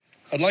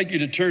I'd like you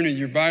to turn in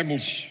your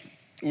Bibles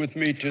with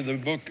me to the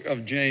book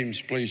of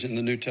James, please, in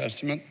the New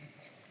Testament.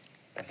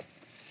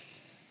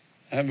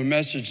 I have a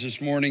message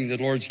this morning the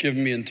Lord's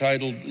given me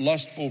entitled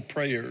Lustful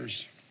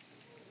Prayers.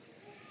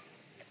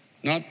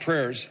 Not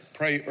prayers,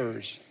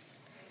 prayers.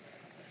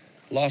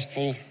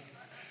 Lustful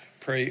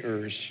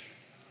prayers.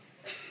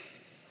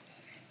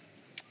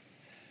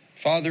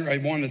 Father, I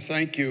want to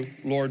thank you,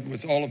 Lord,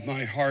 with all of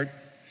my heart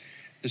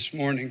this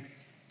morning.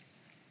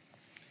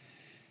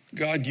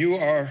 God, you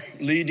are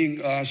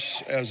leading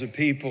us as a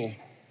people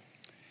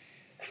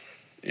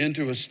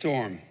into a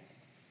storm.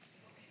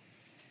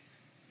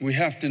 We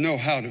have to know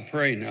how to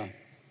pray now.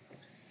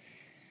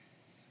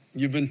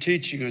 You've been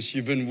teaching us,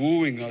 you've been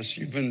wooing us,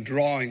 you've been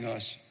drawing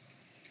us.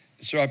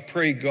 So I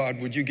pray, God,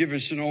 would you give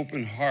us an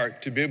open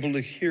heart to be able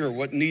to hear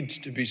what needs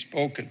to be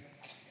spoken.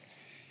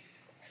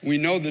 We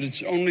know that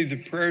it's only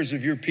the prayers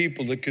of your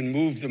people that can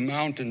move the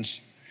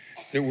mountains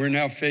that we're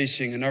now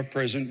facing in our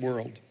present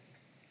world.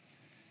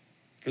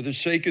 For the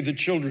sake of the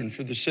children,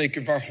 for the sake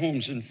of our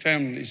homes and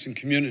families and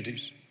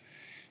communities,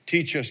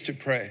 teach us to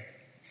pray.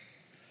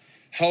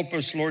 Help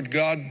us, Lord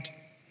God,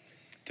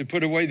 to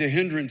put away the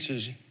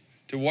hindrances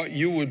to what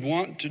you would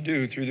want to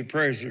do through the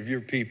prayers of your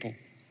people.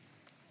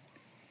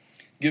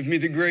 Give me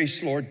the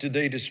grace, Lord,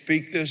 today to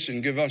speak this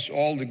and give us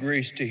all the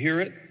grace to hear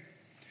it.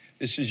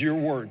 This is your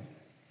word.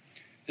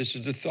 This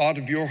is the thought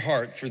of your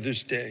heart for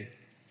this day.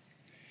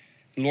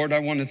 Lord, I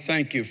want to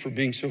thank you for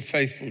being so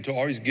faithful to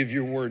always give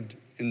your word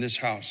in this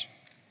house.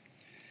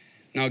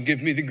 Now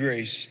give me the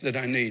grace that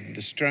I need,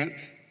 the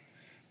strength.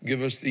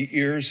 Give us the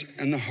ears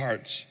and the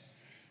hearts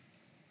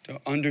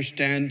to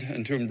understand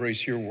and to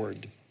embrace your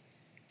word.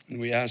 And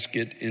we ask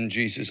it in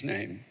Jesus'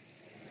 name.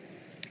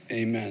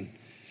 Amen.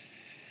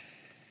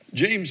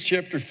 James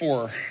chapter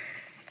 4,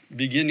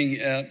 beginning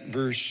at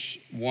verse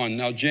 1.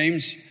 Now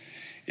James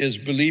is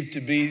believed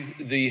to be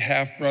the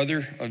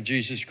half-brother of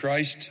Jesus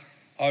Christ.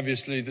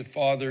 Obviously, the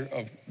father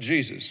of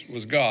Jesus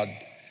was God.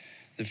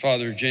 The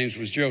father of James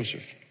was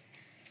Joseph.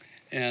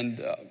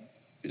 And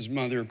his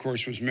mother, of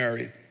course, was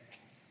Mary.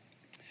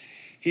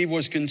 He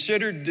was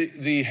considered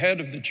the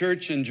head of the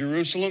church in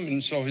Jerusalem,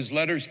 and so his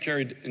letters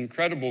carried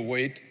incredible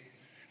weight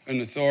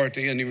and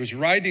authority. And he was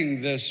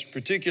writing this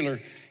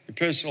particular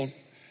epistle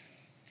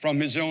from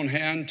his own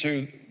hand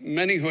to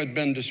many who had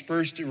been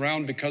dispersed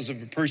around because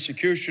of a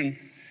persecution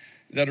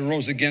that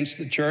arose against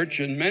the church.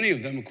 And many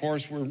of them, of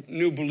course, were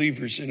new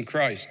believers in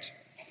Christ.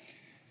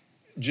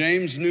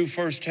 James knew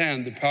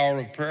firsthand the power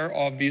of prayer,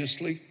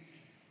 obviously.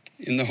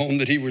 In the home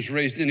that he was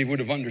raised in, he would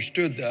have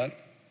understood that.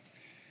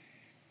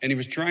 And he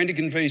was trying to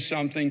convey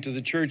something to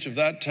the church of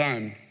that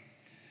time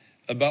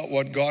about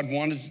what God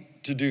wanted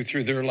to do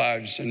through their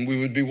lives. And we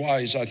would be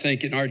wise, I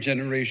think, in our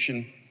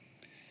generation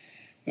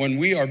when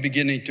we are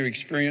beginning to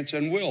experience,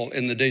 and will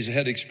in the days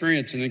ahead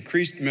experience, an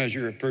increased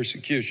measure of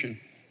persecution,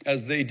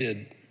 as they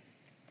did,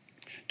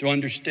 to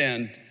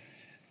understand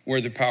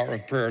where the power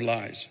of prayer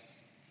lies.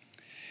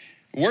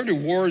 Where do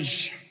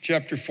wars,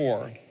 chapter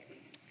 4,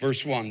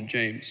 verse 1,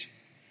 James.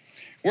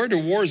 Where do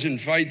wars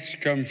and fights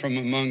come from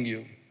among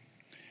you?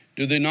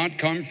 Do they not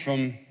come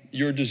from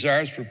your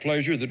desires for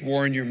pleasure that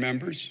war in your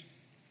members?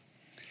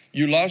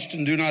 You lust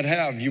and do not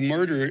have. You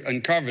murder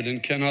and covet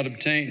and cannot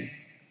obtain.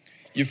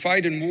 You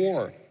fight in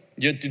war,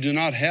 yet you do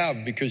not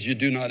have because you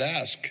do not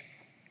ask.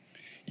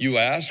 You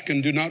ask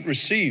and do not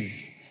receive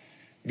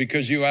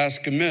because you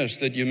ask amiss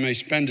that you may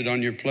spend it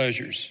on your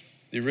pleasures.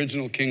 The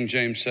original King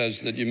James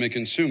says that you may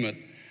consume it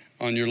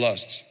on your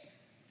lusts.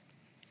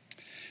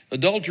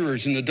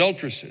 Adulterers and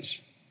adulteresses,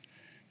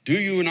 do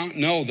you not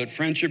know that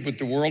friendship with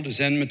the world is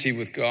enmity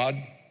with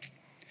God?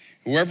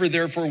 Whoever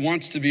therefore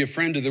wants to be a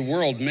friend of the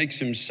world makes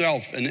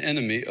himself an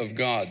enemy of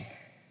God.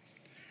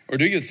 Or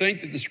do you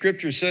think that the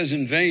scripture says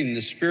in vain,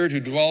 the Spirit who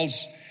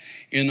dwells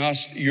in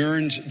us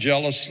yearns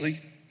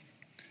jealously?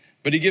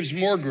 But he gives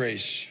more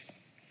grace.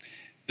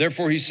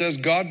 Therefore he says,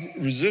 God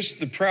resists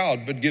the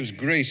proud, but gives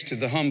grace to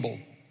the humble.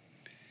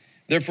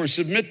 Therefore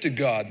submit to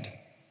God.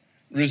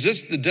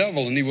 Resist the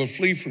devil, and he will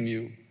flee from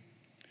you.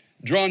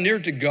 Draw near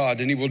to God,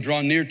 and he will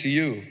draw near to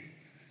you.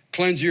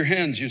 Cleanse your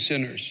hands, you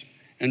sinners,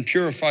 and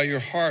purify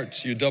your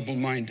hearts, you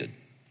double-minded.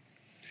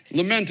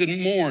 Lament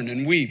and mourn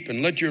and weep,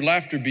 and let your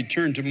laughter be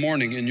turned to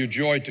mourning and your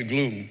joy to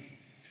gloom.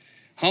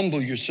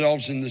 Humble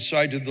yourselves in the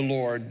sight of the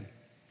Lord,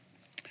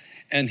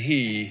 and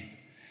he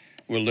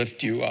will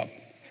lift you up.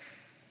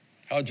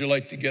 How'd you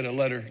like to get a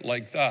letter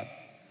like that?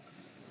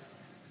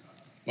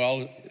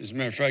 Well, as a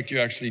matter of fact, you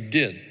actually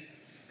did.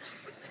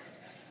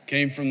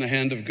 Came from the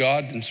hand of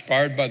God,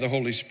 inspired by the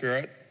Holy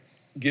Spirit,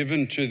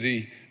 given to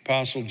the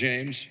Apostle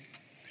James,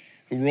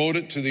 who wrote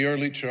it to the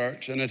early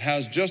church, and it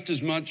has just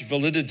as much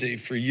validity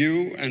for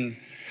you and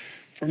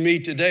for me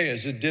today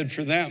as it did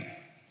for them.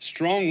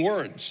 Strong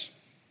words.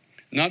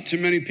 Not too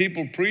many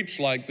people preach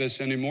like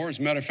this anymore. As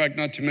a matter of fact,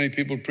 not too many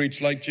people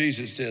preach like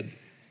Jesus did.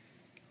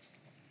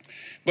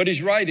 But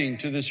he's writing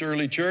to this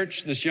early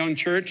church, this young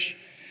church,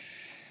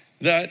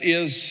 that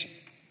is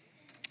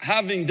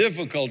having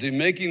difficulty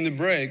making the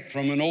break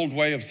from an old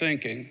way of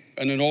thinking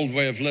and an old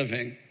way of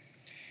living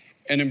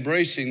and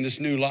embracing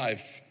this new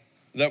life.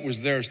 that was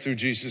theirs through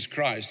Jesus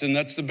Christ. And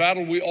that's the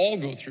battle we all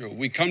go through.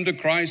 We come to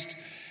Christ,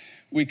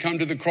 we come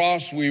to the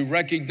cross, we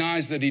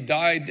recognize that he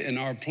died in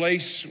our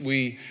place.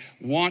 We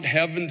want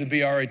heaven to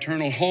be our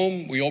eternal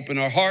home. We open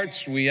our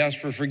hearts, we ask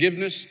for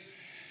forgiveness.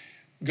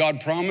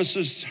 God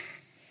promises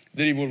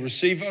that he will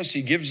receive us.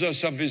 He gives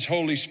us of his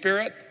Holy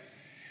Spirit.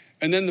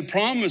 And then the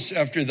promise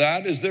after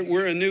that is that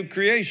we're a new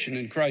creation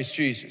in Christ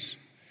Jesus.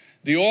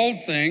 The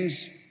old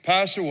things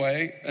pass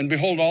away, and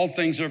behold, all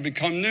things are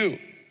become new.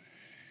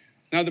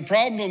 Now, the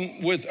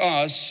problem with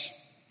us,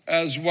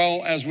 as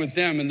well as with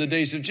them in the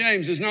days of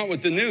James, is not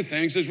with the new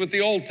things, it's with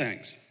the old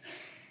things.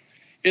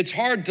 It's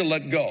hard to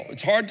let go.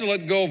 It's hard to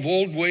let go of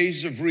old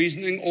ways of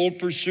reasoning, old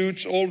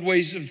pursuits, old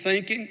ways of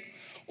thinking,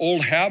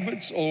 old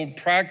habits, old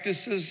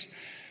practices,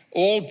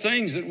 old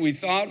things that we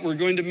thought were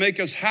going to make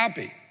us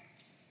happy.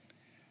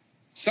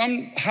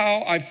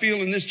 Somehow, I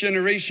feel in this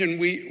generation,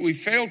 we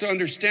fail to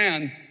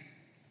understand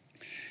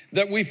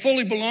that we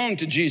fully belong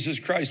to Jesus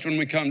Christ when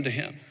we come to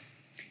him.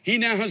 He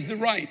now has the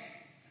right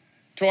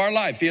to our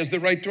life. He has the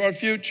right to our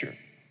future.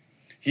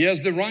 He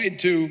has the right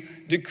to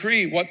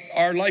decree what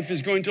our life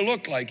is going to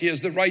look like. He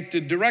has the right to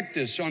direct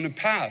us on a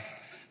path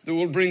that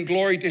will bring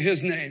glory to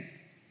his name.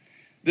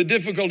 The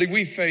difficulty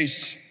we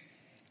face,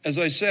 as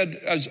I said,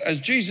 as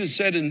Jesus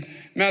said in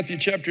Matthew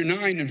chapter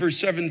 9 and verse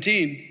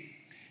 17,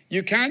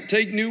 you can't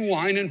take new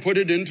wine and put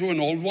it into an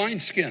old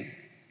wineskin.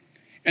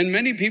 And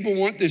many people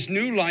want this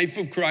new life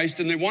of Christ,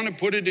 and they want to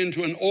put it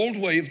into an old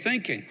way of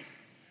thinking,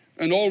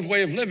 an old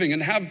way of living,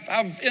 and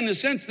have, in a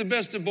sense, the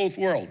best of both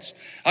worlds.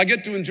 I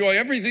get to enjoy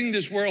everything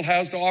this world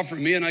has to offer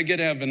me, and I get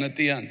heaven at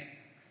the end.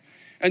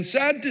 And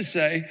sad to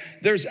say,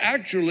 there's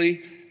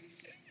actually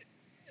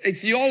a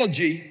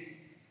theology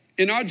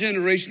in our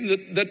generation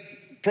that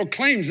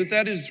proclaims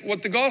that is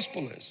what the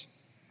gospel is.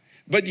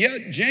 But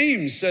yet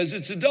James says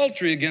it's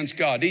adultery against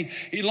God.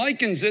 He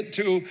likens it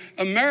to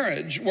a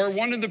marriage where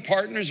one of the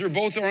partners or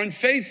both are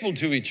unfaithful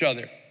to each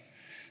other.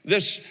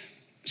 This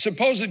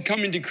supposed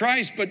coming to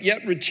Christ, but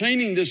yet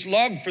retaining this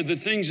love for the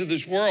things of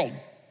this world.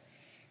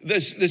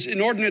 This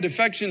inordinate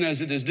affection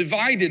as it is,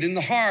 divided in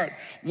the heart,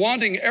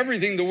 wanting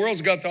everything the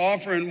world's got to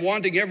offer and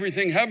wanting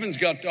everything heaven's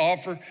got to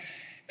offer.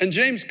 And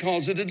James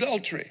calls it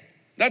adultery.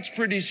 That's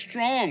pretty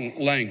strong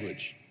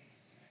language.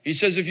 He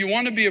says if you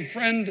want to be a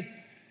friend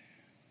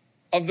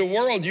of the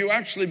world, you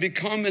actually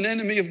become an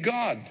enemy of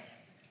God.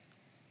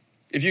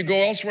 If you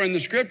go elsewhere in the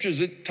scriptures,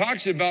 it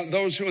talks about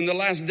those who in the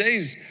last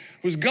days,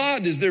 whose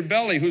God is their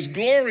belly, whose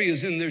glory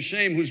is in their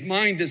shame, whose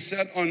mind is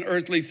set on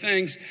earthly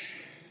things.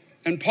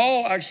 And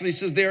Paul actually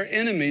says they are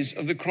enemies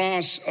of the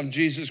cross of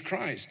Jesus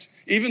Christ.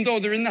 Even though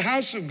they're in the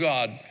house of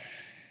God,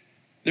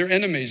 they're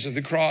enemies of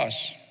the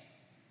cross.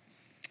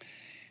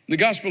 In the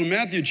Gospel of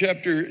Matthew,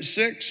 chapter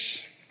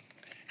 6,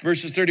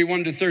 verses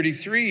 31 to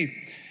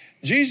 33,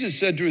 Jesus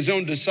said to his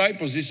own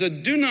disciples, he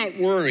said, do not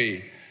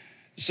worry,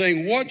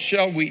 saying, what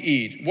shall we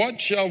eat?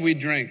 What shall we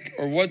drink?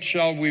 Or what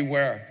shall we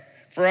wear?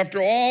 For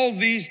after all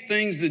these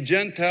things the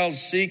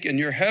Gentiles seek, and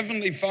your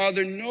heavenly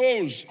Father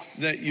knows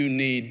that you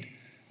need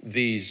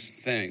these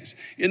things.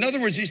 In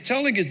other words, he's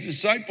telling his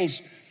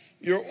disciples,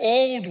 your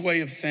old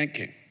way of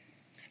thinking,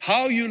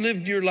 how you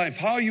lived your life,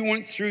 how you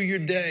went through your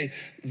day,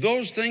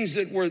 those things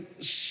that were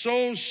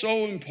so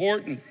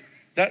important,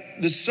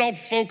 that the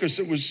self-focus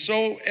that was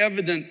so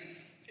evident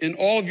in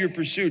all of your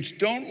pursuits,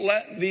 don't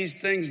let these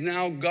things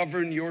now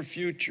govern your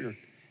future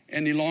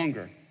any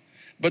longer.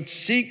 But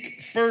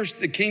seek first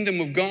the kingdom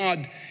of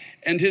God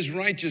and his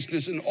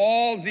righteousness, and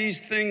all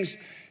these things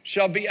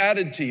shall be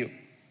added to you.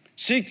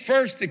 Seek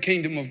first the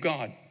kingdom of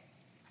God.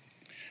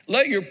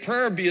 Let your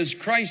prayer be as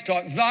Christ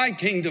taught, thy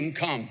kingdom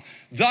come,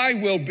 thy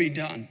will be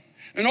done.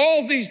 And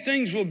all these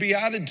things will be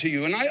added to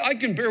you. And I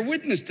can bear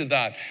witness to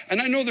that.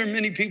 And I know there are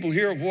many people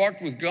here who have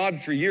walked with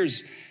God for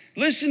years.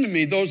 Listen to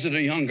me, those that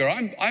are younger.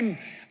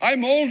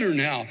 I'm older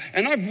now,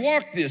 and I've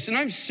walked this, and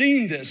I've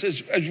seen this.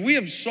 As we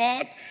have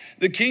sought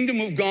the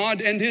kingdom of God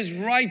and his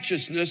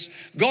righteousness,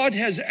 God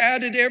has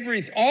added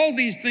everything. All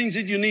these things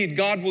that you need,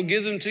 God will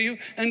give them to you,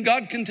 and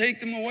God can take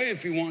them away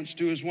if he wants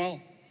to as well.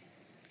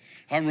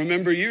 I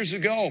remember years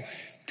ago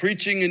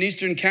preaching in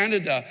Eastern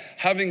Canada,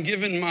 having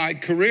given my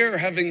career,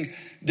 having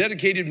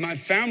dedicated my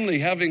family,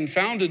 having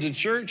founded a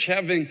church,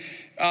 having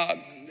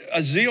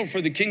a zeal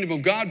for the kingdom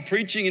of God,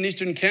 preaching in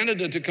Eastern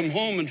Canada, to come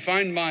home and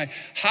find my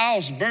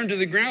house burned to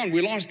the ground.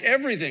 We lost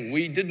everything.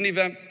 We didn't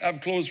even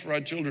have clothes for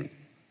our children.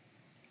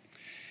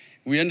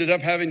 We ended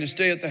up having to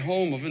stay at the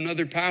home of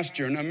another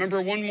pastor. And I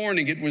remember one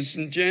morning, it was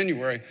in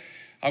January,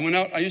 I went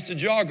out. I used to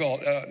jog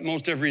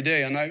most every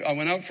day, and I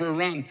went out for a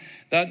run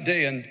that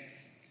day, and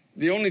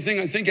the only thing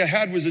I think I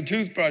had was a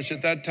toothbrush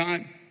at that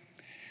time.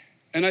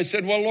 And I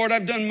said, well, Lord,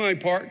 I've done my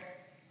part.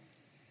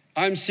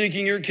 I'm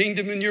seeking your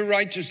kingdom and your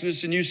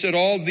righteousness, and you said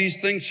all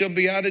these things shall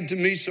be added to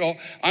me, so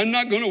I'm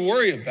not going to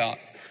worry about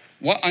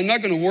what I'm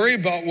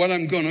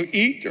going to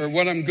eat or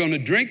what I'm going to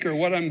drink or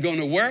what I'm going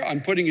to wear.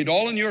 I'm putting it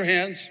all in your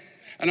hands,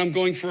 and I'm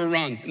going for a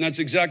run. And that's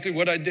exactly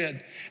what I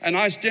did. And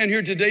I stand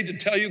here today to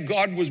tell you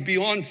God was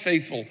beyond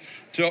faithful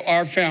to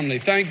our family.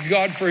 Thank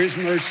God for his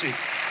mercy.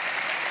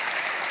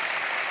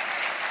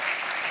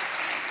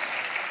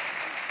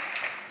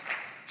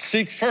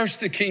 Seek first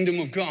the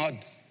kingdom of God.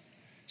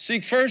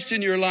 Seek first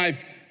in your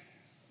life,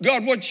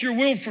 God, what's your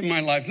will for my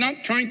life?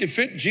 Not trying to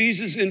fit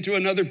Jesus into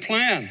another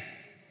plan.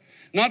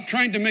 Not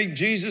trying to make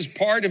Jesus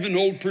part of an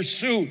old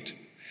pursuit.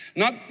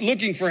 Not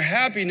looking for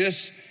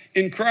happiness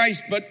in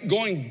Christ, but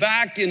going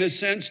back, in a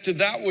sense, to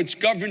that which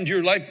governed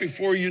your life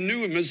before you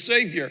knew him as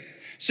Savior.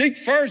 Seek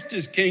first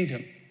his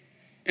kingdom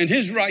and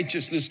his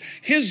righteousness,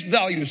 his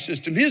value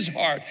system, his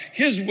heart,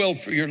 his will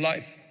for your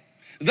life.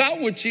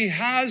 That which he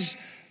has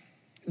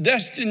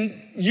destined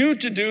you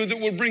to do that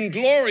will bring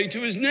glory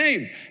to his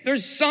name.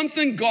 There's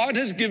something God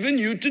has given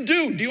you to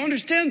do. Do you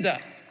understand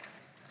that?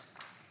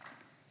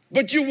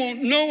 But you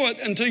won't know it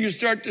until you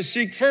start to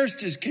seek first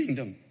his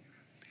kingdom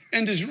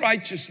and his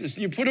righteousness.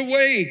 And you put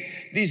away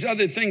these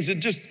other things that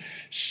just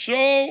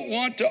so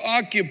want to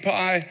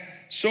occupy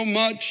so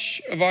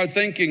much of our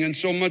thinking and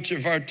so much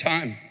of our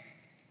time.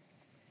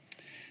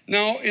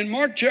 Now, in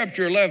Mark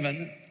chapter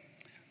 11,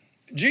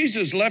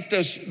 Jesus left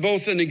us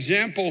both an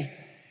example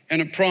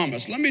and a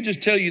promise. Let me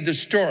just tell you the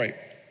story.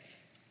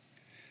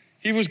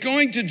 He was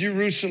going to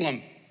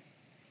Jerusalem,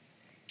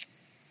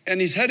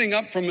 and he's heading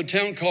up from a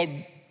town called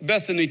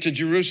Bethany to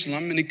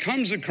Jerusalem, and he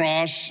comes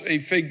across a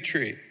fig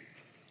tree.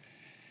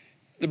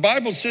 The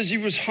Bible says he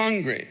was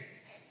hungry.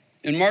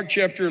 In Mark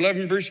chapter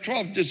 11, verse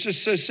 12, it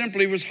just says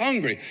simply he was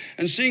hungry.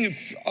 And seeing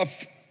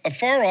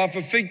afar off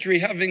a fig tree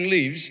having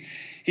leaves,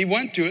 he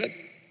went to it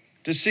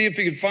to see if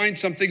he could find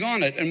something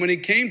on it. And when he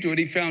came to it,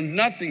 he found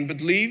nothing but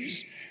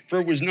leaves, for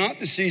it was not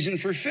the season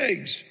for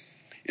figs.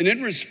 And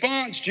in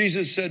response,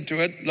 Jesus said to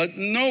it, "Let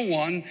no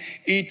one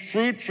eat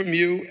fruit from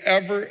you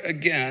ever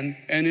again."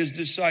 And his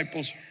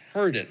disciples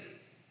heard it.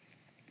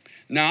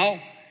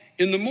 Now,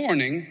 in the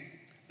morning,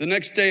 the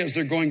next day, as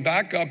they're going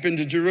back up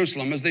into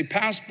Jerusalem, as they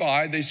passed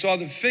by, they saw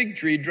the fig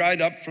tree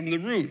dried up from the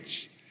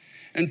roots.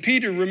 And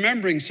Peter,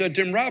 remembering, said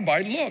to him, "Rabbi,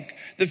 look,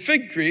 the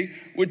fig tree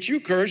which you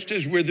cursed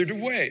has withered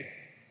away."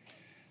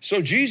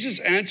 So Jesus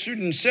answered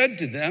and said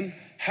to them,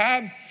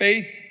 "Have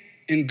faith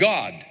in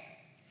God.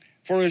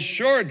 For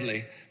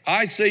assuredly,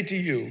 I say to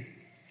you,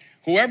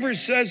 whoever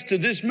says to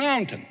this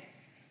mountain,"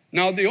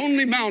 now the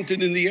only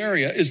mountain in the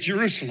area is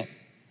Jerusalem,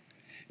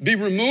 "be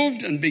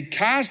removed and be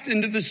cast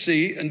into the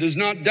sea, and does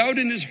not doubt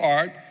in his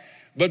heart,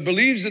 but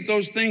believes that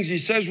those things he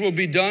says will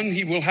be done,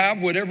 he will have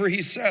whatever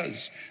he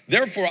says.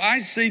 Therefore, I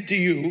say to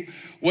you,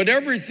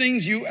 whatever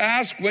things you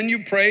ask when you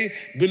pray,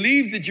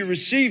 believe that you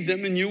receive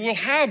them and you will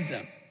have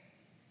them."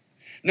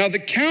 Now, the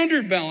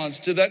counterbalance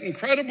to that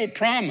incredible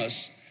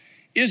promise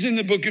is in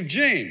the book of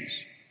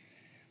James.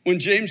 When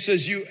James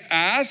says, you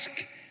ask,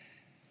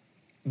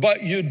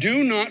 but you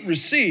do not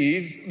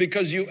receive,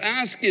 because you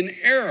ask in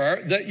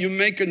error that you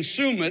may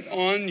consume it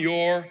on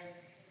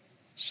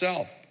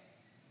yourself.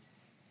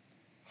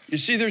 You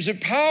see, there's a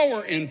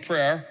power in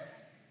prayer,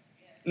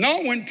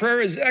 not when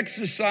prayer is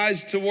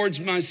exercised towards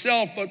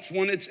myself, but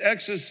when it's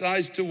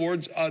exercised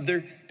towards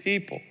other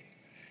people.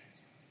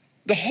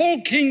 The whole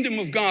kingdom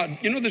of God,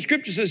 you know, the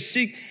scripture says,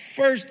 seek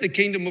first the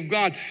kingdom of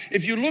God.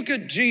 If you look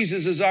at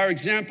Jesus as our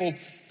example,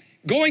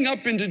 going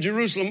up into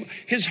Jerusalem,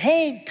 his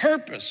whole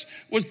purpose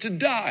was to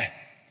die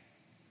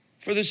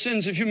for the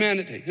sins of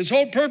humanity. His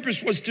whole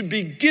purpose was to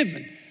be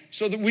given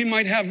so that we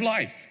might have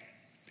life.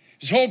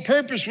 His whole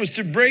purpose was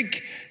to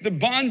break the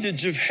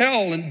bondage of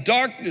hell and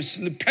darkness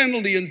and the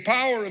penalty and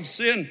power of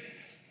sin,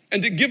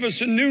 and to give us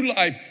a new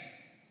life.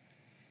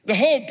 The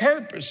whole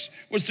purpose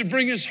was to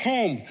bring us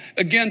home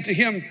again to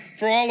him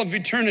for all of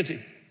eternity,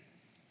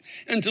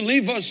 and to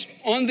leave us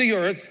on the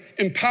earth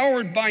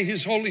empowered by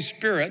his Holy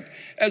Spirit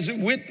as a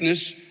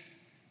witness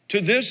to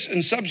this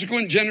and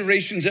subsequent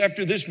generations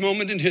after this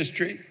moment in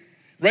history,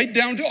 right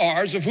down to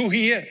ours, of who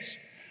he is,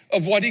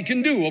 of what he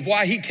can do, of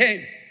why he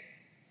came.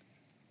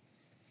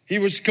 He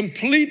was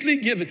completely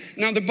given.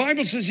 Now, the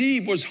Bible says he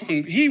was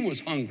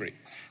hungry,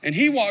 and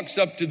he walks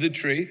up to the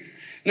tree.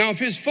 Now, if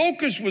his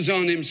focus was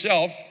on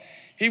himself,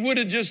 he would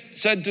have just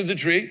said to the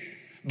tree,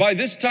 "By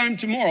this time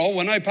tomorrow,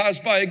 when I pass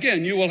by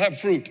again, you will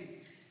have fruit."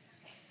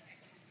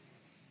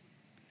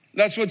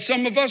 That's what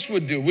some of us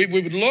would do. We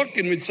would look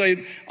and we'd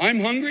say, "I'm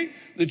hungry.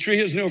 The tree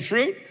has no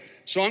fruit,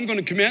 so I'm going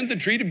to command the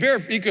tree to bear."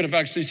 He could have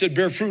actually said,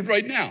 "Bear fruit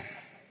right now."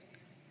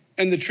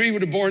 And the tree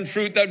would have borne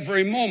fruit that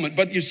very moment.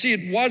 But you see,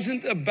 it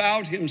wasn't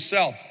about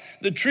himself.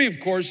 The tree,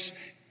 of course,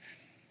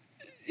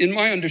 in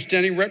my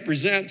understanding,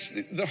 represents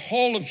the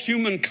whole of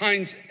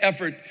humankind's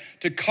effort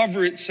to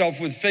cover itself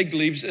with fig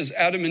leaves, as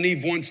Adam and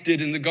Eve once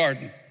did in the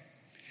garden.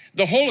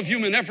 The whole of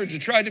human effort to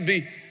try to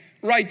be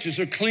righteous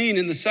or clean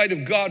in the sight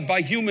of God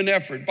by human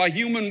effort, by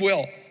human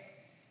will,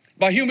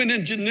 by human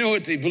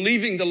ingenuity,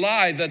 believing the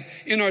lie that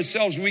in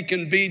ourselves we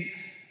can be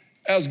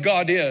as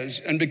God is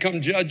and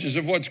become judges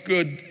of what's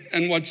good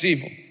and what's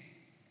evil.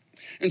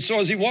 And so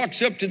as he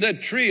walks up to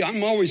that tree,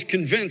 I'm always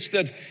convinced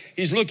that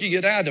he's looking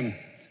at Adam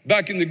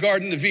back in the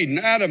Garden of Eden.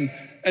 Adam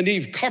and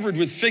Eve covered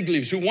with fig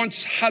leaves, who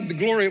once had the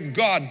glory of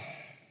God.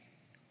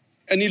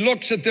 And he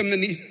looks at them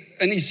and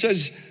he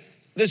says,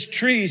 this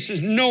tree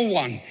says, "No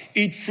one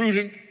eat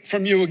fruit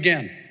from you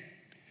again.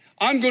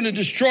 I'm going to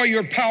destroy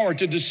your power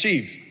to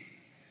deceive.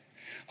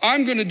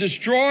 I'm going to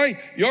destroy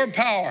your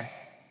power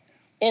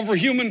over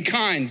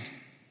humankind.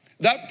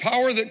 That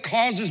power that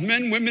causes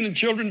men, women, and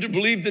children to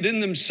believe that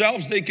in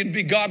themselves they can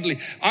be godly.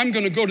 I'm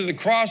going to go to the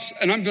cross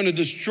and I'm going to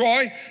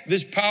destroy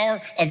this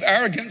power of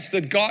arrogance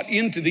that got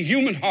into the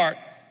human heart.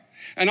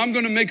 And I'm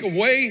going to make a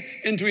way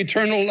into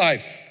eternal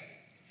life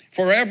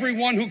for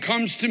everyone who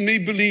comes to me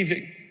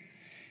believing.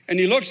 And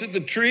he looks at the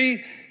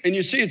tree and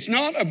you see it's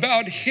not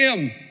about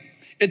him.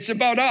 It's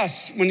about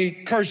us when he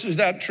curses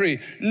that tree.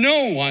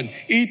 No one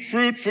eat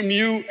fruit from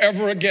you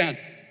ever again.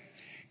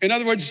 In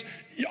other words,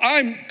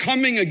 I'm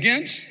coming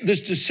against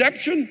this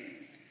deception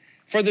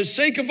for the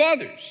sake of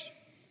others,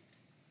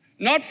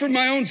 not for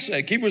my own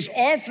sake. He was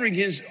offering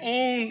his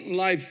own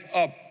life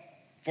up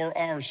for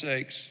our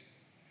sakes.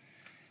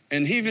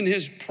 And even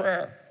his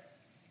prayer,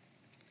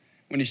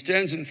 when he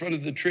stands in front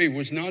of the tree,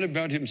 was not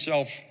about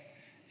himself.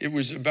 It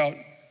was about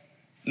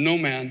no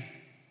man,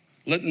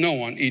 let no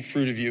one eat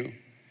fruit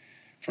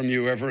from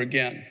you ever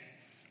again.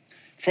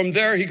 From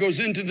there, he goes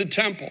into the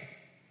temple.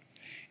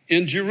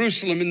 In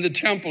Jerusalem, in the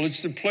temple,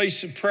 it's the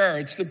place of prayer.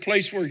 It's the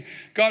place where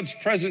God's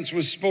presence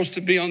was supposed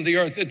to be on the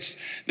earth. It's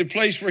the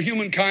place where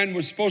humankind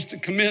was supposed to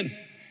come in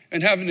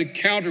and have an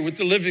encounter with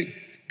the living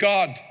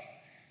God,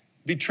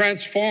 be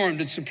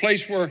transformed. It's the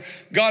place where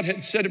God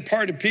had set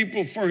apart a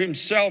people for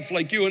himself,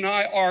 like you and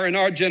I are in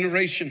our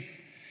generation,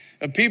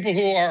 a people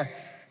who are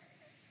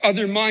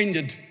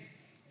other-minded,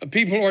 a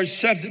people who are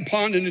set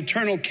upon an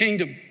eternal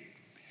kingdom,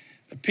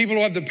 a people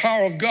who have the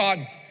power of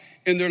God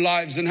in their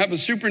lives and have a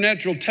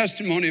supernatural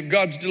testimony of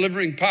God's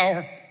delivering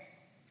power.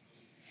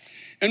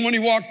 And when he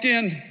walked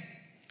in,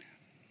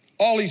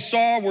 all he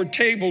saw were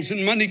tables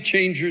and money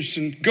changers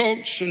and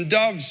goats and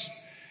doves.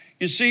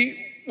 You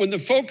see, when the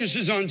focus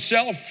is on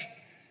self,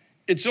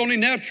 it's only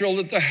natural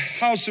that the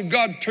house of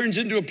God turns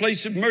into a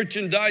place of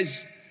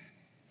merchandise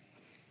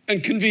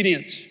and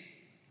convenience.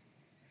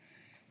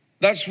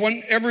 That's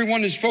when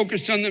everyone is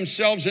focused on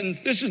themselves. And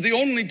this is the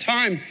only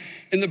time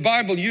in the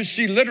Bible you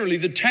see literally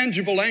the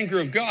tangible anger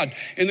of God.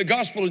 In the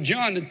Gospel of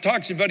John, it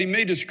talks about he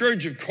made a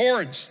scourge of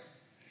cords.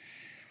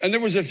 And there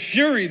was a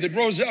fury that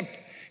rose up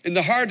in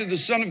the heart of the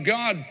Son of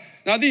God.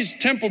 Now, these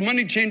temple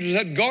money changers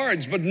had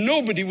guards, but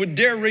nobody would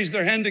dare raise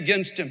their hand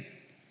against him.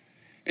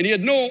 And he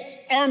had no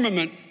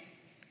armament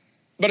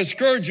but a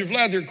scourge of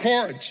leather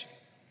cords.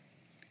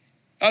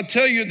 I'll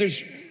tell you,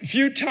 there's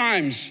few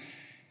times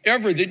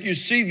ever that you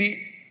see the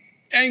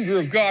anger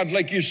of God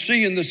like you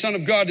see in the Son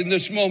of God in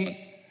this moment,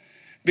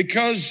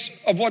 because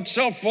of what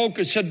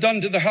self-focus had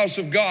done to the house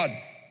of God.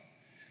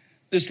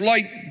 This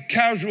light,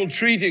 casual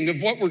treating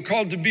of what we're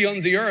called to be on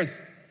the earth.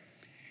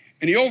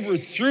 And he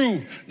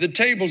overthrew the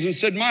tables and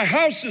said, my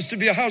house is to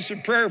be a house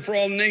of prayer for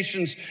all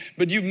nations,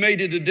 but you've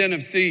made it a den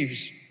of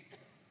thieves.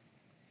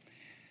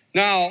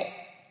 Now,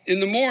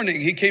 in the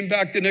morning, he came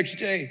back the next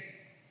day.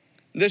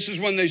 This is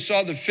when they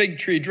saw the fig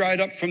tree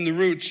dried up from the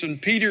roots.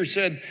 And Peter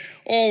said,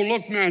 oh,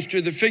 look, Master,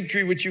 the fig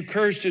tree which you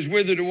cursed is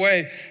withered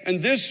away.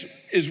 And this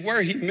is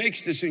where he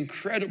makes this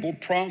incredible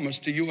promise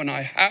to you and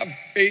I. Have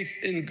faith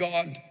in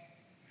God.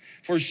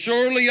 For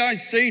surely I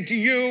say to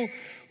you,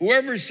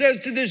 whoever says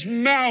to this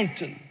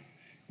mountain,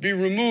 be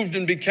removed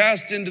and be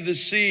cast into the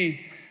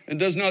sea, and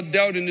does not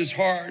doubt in his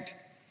heart,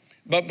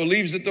 but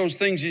believes that those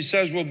things he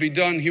says will be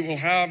done, he will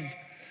have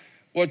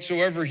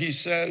whatsoever he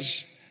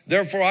says.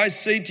 Therefore, I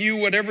say to you,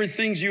 whatever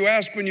things you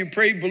ask when you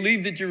pray,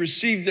 believe that you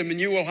receive them and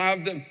you will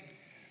have them.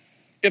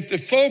 If the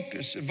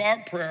focus of our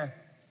prayer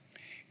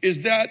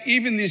is that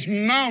even these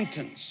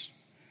mountains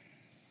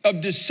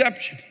of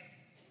deception,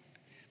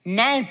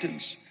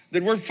 mountains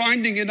that we're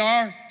finding in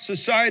our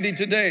society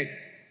today,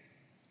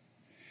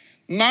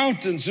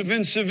 mountains of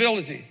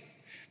incivility,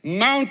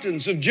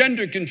 mountains of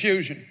gender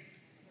confusion,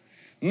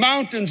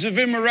 mountains of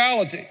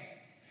immorality,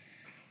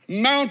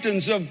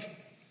 mountains of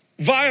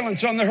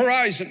violence on the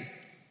horizon,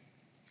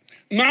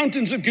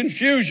 mountains of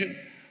confusion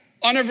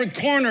on every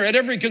corner at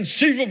every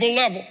conceivable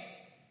level.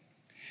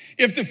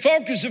 If the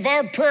focus of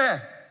our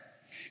prayer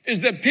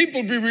is that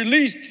people be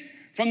released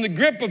from the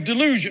grip of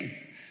delusion,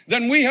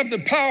 then we have the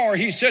power,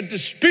 he said, to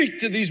speak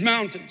to these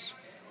mountains.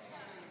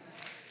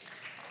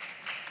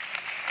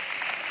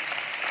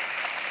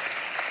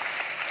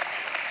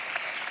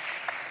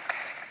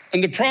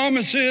 And the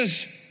promise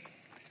is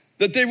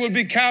that they will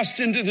be cast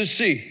into the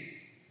sea.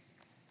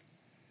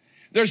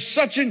 There's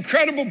such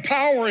incredible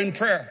power in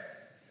prayer.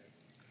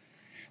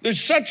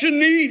 There's such a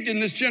need in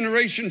this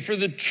generation for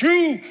the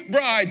true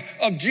bride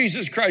of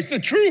Jesus Christ, the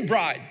true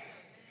bride,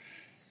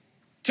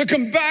 to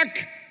come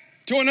back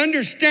to an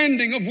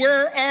understanding of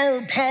where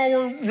our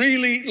power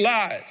really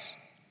lies.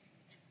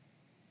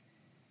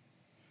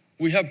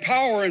 We have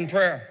power in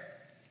prayer.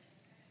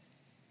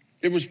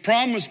 It was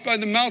promised by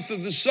the mouth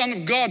of the Son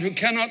of God who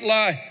cannot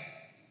lie,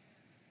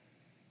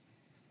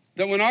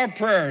 that when our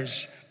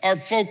prayers are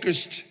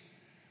focused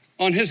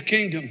on his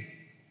kingdom,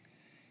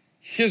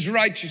 his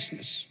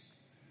righteousness,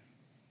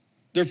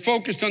 they're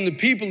focused on the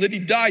people that he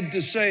died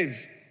to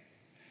save.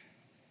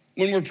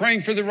 When we're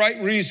praying for the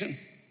right reason,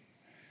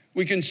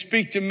 we can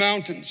speak to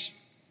mountains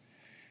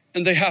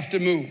and they have to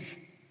move.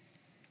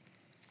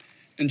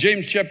 In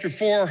James chapter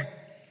 4,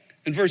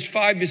 In verse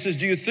 5, he says,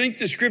 do you think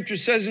the scripture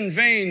says in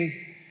vain,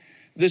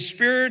 the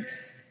Spirit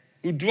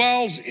who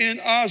dwells in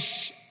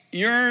us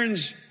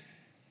yearns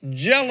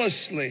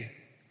jealously?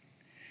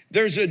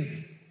 There's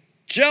a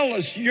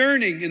jealous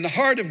yearning in the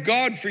heart of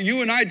God for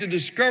you and I to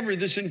discover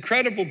this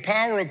incredible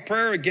power of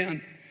prayer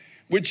again,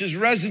 which is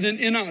resident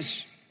in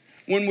us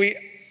when we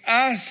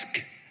ask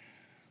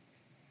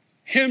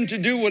Him to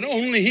do what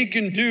only He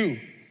can do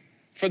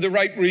for the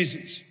right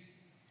reasons.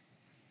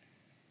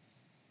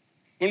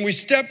 When we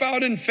step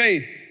out in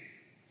faith,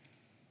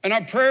 and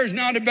our prayer is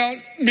not about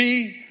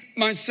me,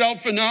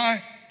 myself, and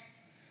I.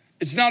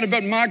 It's not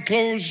about my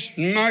clothes,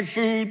 my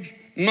food,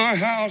 my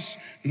house,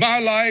 my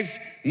life,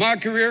 my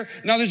career.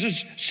 Now, there's a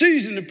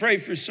season to pray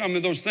for some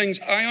of those things.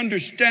 I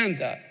understand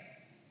that.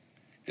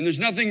 And there's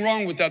nothing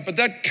wrong with that. But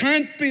that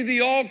can't be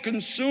the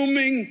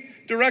all-consuming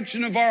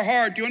direction of our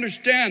heart. Do you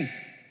understand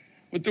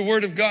what the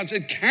Word of God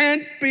says? It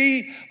can't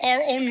be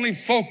our only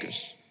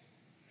focus.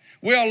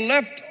 We are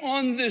left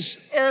on this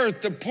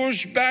earth to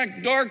push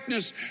back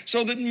darkness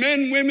so that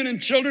men, women, and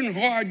children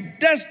who are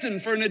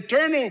destined for an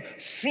eternal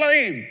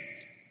flame,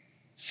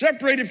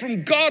 separated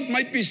from God,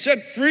 might be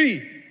set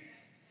free.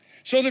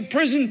 So that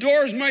prison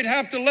doors might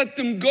have to let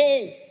them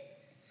go.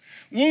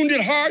 Wounded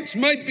hearts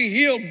might be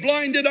healed.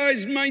 Blinded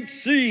eyes might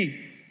see.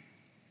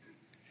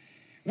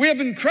 We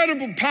have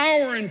incredible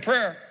power in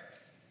prayer.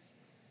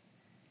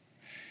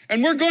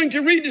 And we're going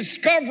to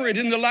rediscover it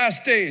in the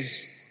last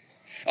days.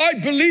 I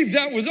believe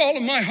that with all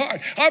of my heart.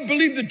 I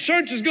believe the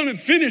church is going to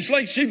finish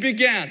like she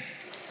began.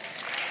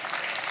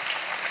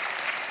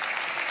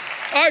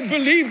 I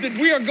believe that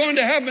we are going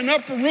to have an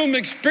upper room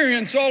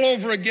experience all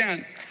over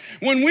again.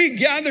 When we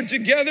gather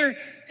together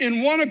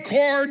in one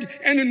accord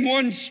and in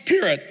one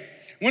spirit.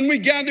 When we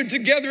gather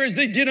together as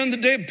they did on the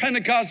day of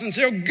Pentecost and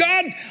say, oh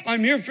God,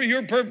 I'm here for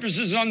your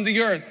purposes on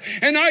the earth.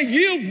 And I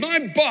yield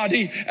my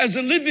body as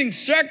a living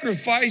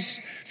sacrifice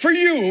for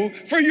you,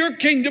 for your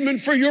kingdom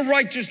and for your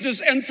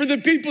righteousness and for the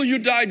people you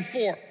died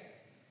for.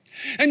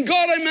 And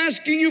God, I'm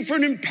asking you for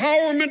an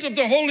empowerment of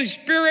the Holy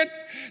Spirit,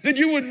 that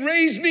you would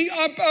raise me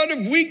up out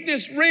of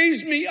weakness,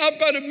 raise me up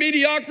out of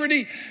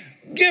mediocrity,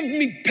 give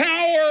me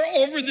power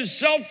over the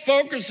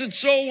self-focus that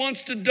so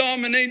wants to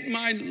dominate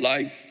my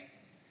life.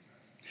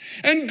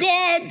 And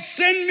God,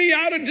 send me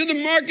out into the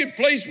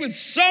marketplace with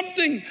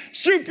something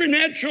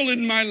supernatural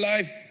in my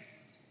life.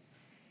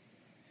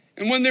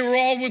 And when they were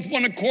all with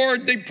one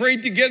accord, they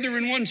prayed together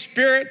in one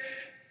spirit.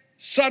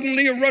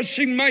 Suddenly a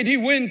rushing mighty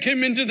wind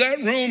came into that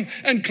room,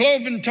 and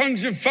cloven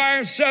tongues of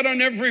fire sat on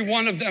every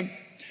one of them.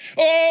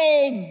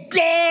 Oh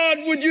God,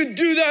 would you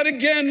do that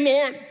again,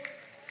 Lord?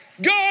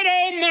 God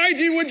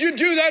Almighty, would you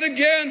do that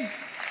again?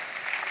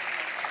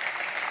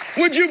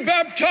 Would you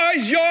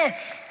baptize your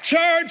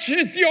church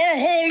with your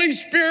Holy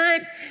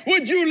Spirit?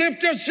 Would you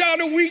lift us out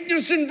of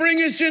weakness and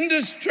bring us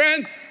into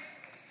strength?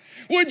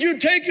 Would you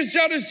take us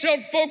out of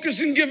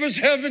self-focus and give us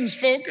heaven's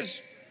focus?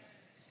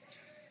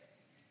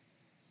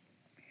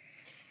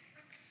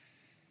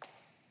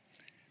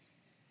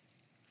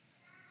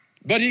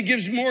 But he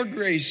gives more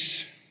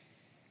grace.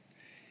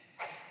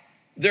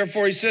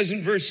 Therefore, he says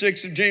in verse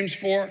 6 of James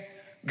 4,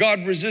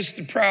 God resists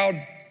the proud,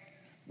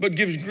 but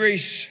gives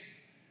grace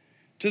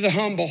to the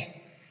humble.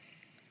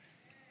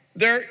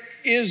 There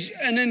is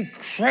an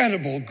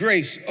incredible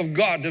grace of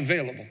God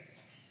available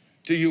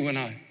to you and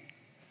I.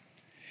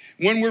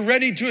 When we're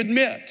ready to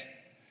admit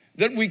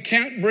that we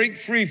can't break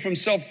free from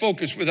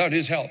self-focus without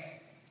his help.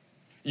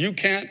 You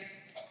can't,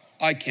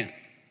 I can't.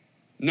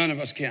 None of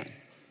us can.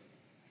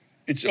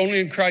 It's only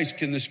in Christ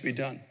can this be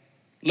done.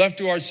 Left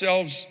to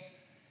ourselves,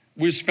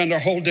 we spend our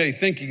whole day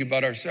thinking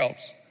about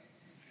ourselves.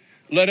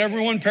 Let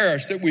everyone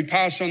perish that we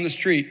pass on the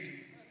street.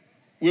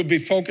 We'll be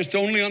focused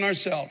only on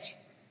ourselves.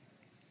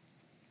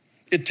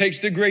 It takes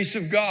the grace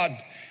of God,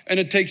 and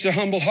it takes a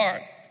humble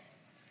heart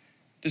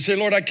to say,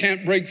 Lord, I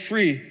can't break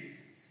free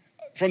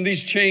from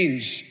these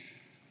chains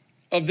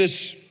of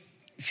this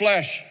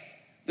flesh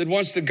that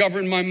wants to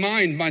govern my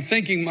mind, my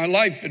thinking, my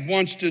life. It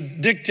wants to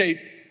dictate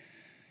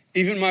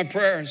even my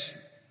prayers.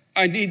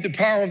 I need the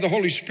power of the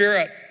Holy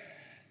Spirit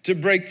to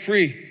break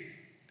free.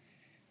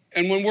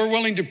 And when we're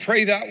willing to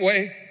pray that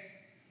way,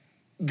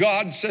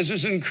 God says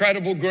there's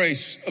incredible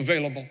grace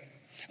available.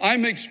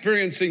 I'm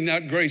experiencing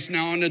that grace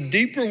now in a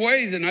deeper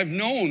way than I've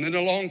known in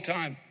a long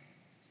time.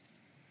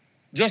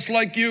 Just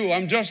like you,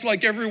 I'm just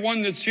like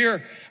everyone that's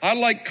here. I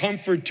like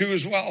comfort too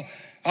as well.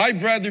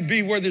 I'd rather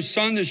be where the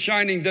sun is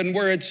shining than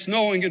where it's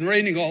snowing and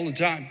raining all the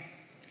time.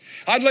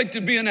 I'd like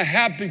to be in a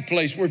happy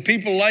place where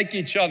people like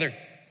each other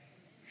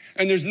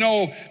and there's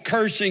no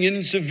cursing and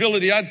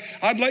incivility.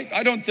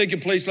 I don't think a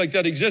place like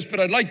that exists, but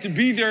I'd like to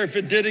be there if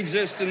it did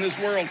exist in this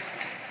world.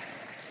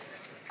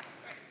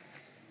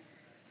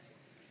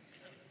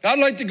 I'd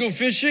like to go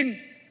fishing,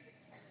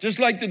 just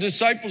like the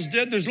disciples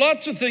did. There's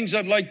lots of things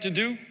I'd like to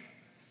do.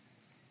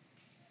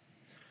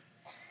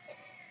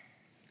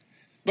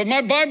 But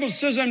my Bible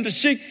says I'm to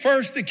seek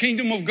first the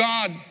kingdom of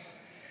God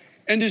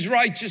and his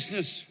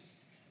righteousness.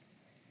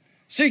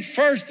 Seek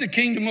first the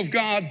kingdom of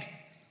God,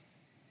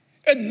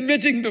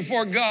 admitting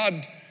before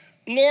God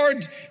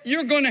Lord,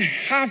 you're going to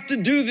have to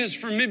do this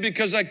for me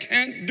because I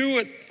can't do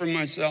it for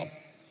myself.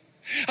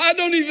 I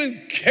don't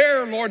even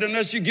care, Lord,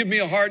 unless you give me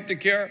a heart to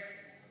care.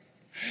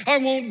 I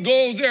won't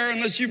go there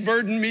unless you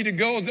burden me to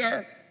go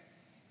there.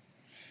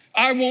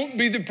 I won't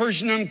be the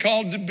person I'm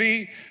called to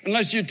be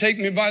unless you take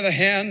me by the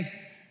hand,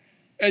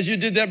 as you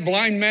did that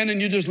blind man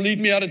and you just lead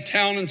me out of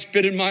town and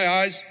spit in my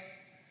eyes.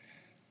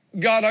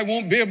 God, I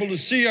won't be able to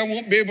see. I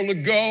won't be able to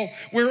go.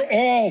 We're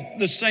all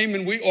the same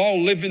and we all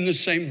live in the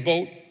same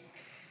boat.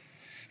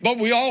 But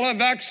we all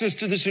have access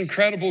to this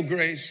incredible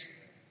grace.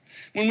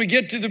 When we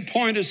get to the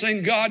point of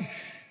saying, God,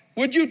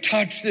 would you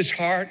touch this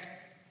heart?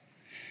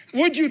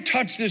 Would you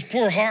touch this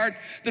poor heart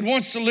that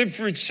wants to live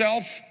for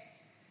itself,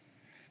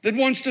 that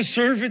wants to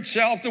serve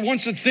itself, that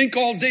wants to think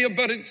all day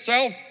about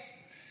itself,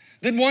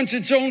 that wants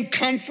its own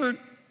comfort,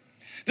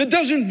 that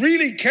doesn't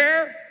really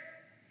care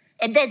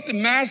about the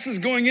masses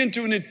going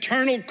into an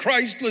eternal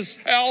Christless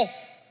hell?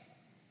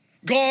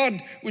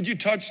 God, would you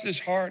touch this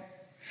heart?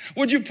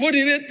 Would you put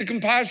in it the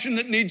compassion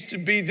that needs to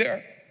be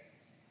there?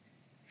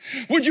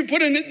 Would you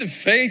put in it the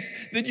faith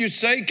that you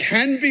say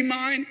can be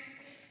mine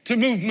to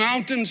move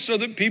mountains so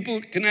that people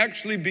can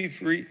actually be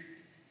free?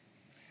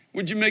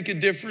 Would you make a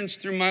difference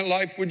through my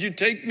life? Would you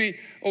take me,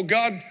 oh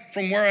God,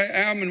 from where I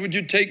am, and would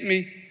you take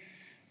me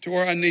to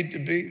where I need to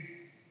be?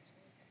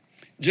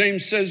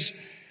 James says,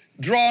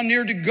 draw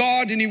near to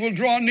God and he will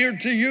draw near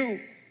to you.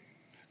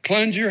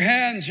 Cleanse your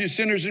hands, you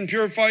sinners, and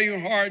purify your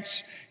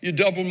hearts, you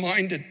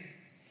double-minded.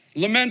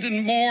 Lament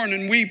and mourn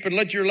and weep, and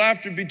let your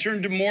laughter be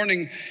turned to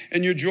mourning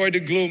and your joy to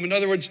gloom. In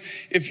other words,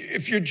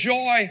 if your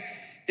joy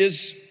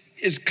is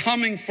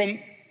coming from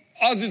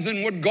other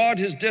than what God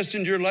has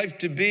destined your life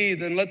to be,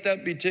 then let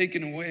that be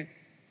taken away.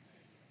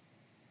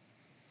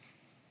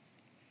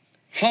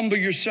 Humble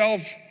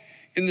yourself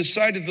in the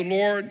sight of the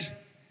Lord,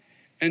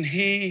 and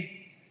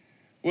he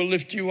will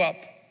lift you up.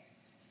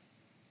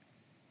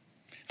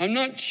 I'm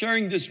not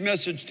sharing this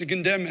message to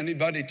condemn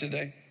anybody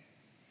today.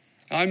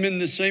 I'm in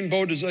the same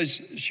boat as I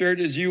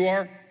shared as you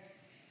are.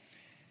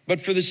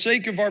 But for the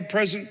sake of our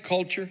present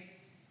culture,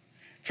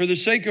 for the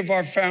sake of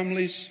our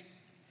families,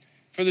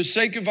 for the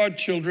sake of our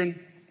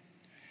children,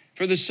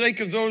 for the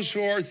sake of those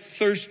who are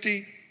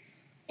thirsty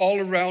all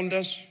around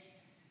us,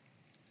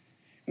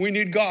 we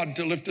need God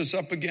to lift us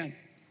up again.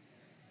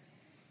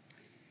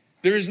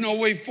 There is no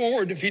way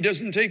forward if he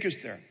doesn't take us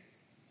there.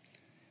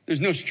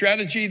 There's no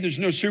strategy. There's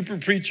no super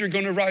preacher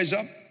going to rise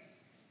up.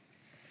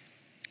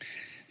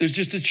 There's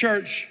just a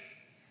church.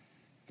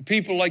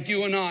 People like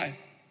you and I.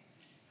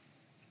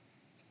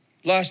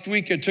 Last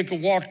week I took a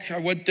walk. I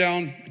went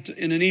down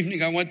in an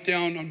evening. I went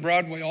down on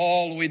Broadway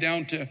all the way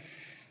down to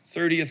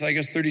 30th, I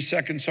guess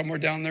 32nd, somewhere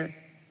down there.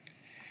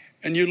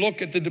 And you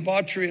look at the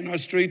debauchery in our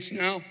streets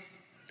now.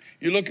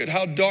 You look at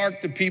how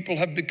dark the people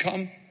have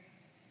become.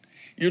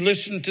 You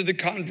listen to the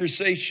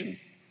conversation,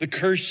 the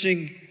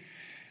cursing,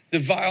 the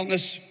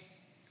vileness.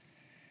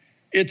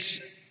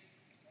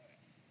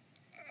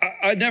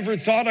 I never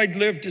thought I'd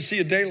live to see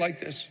a day like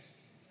this.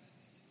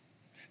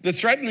 The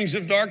threatenings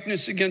of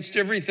darkness against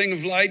everything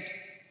of light.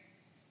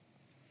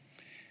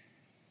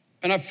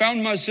 And I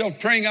found myself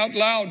praying out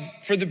loud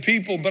for the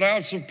people, but I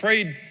also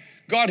prayed,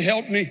 God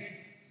help me.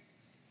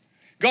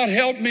 God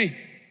help me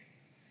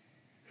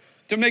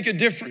to make a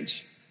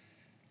difference,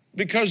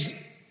 because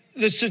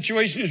this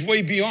situation is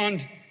way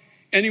beyond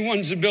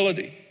anyone's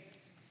ability.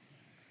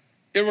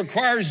 It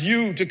requires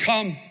you to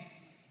come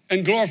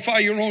and glorify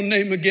your own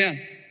name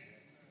again.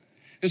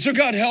 And so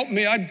God help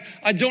me.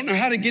 I don't know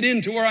how to get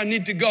into where I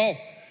need to go.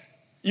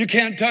 You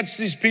can't touch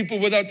these people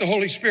without the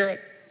Holy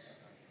Spirit.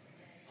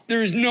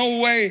 There is no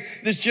way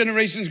this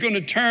generation is going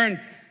to turn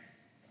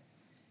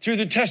through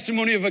the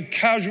testimony of a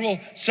casual,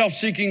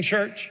 self-seeking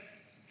church.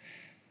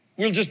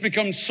 We'll just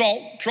become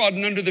salt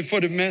trodden under the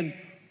foot of men.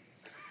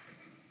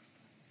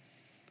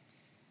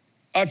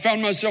 I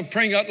found myself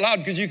praying out loud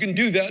because you can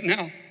do that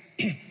now.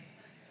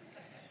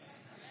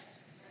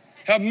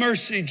 Have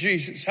mercy,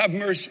 Jesus, have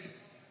mercy.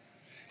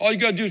 All you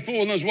got to do is put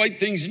one of those white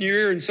things in your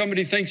ear and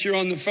somebody thinks you're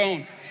on the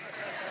phone.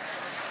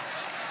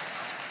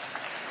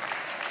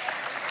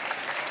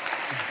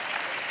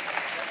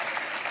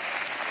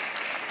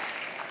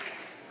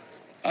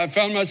 I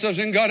found myself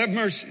saying, God have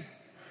mercy.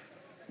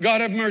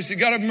 God have mercy.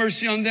 God have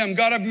mercy on them.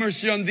 God have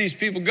mercy on these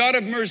people. God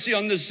have mercy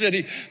on this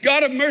city.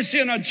 God have mercy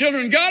on our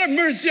children. God have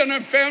mercy on our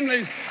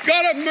families.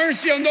 God have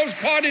mercy on those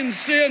caught in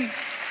sin.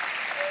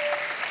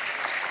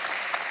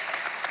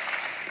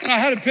 And I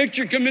had a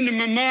picture come into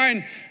my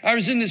mind. I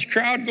was in this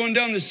crowd going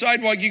down the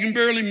sidewalk. You can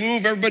barely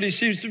move. Everybody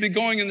seems to be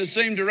going in the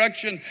same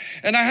direction.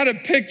 And I had a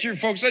picture,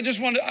 folks. I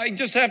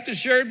just have to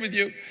share it with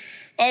you,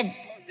 of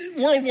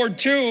World War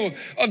II,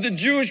 of the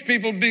Jewish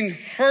people being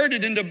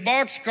herded into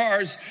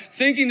boxcars,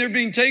 thinking they're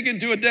being taken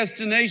to a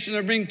destination.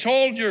 They're being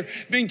told you're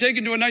being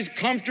taken to a nice,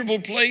 comfortable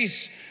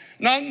place,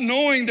 not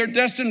knowing they're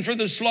destined for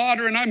the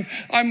slaughter. And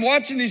I'm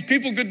watching these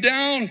people go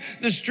down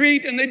the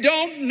street, and they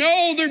don't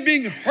know they're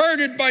being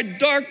herded by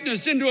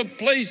darkness into a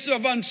place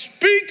of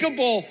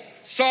unspeakable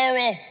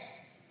sorrow.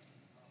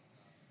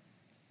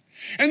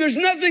 And there's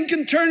nothing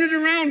can turn it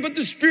around but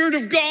the Spirit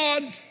of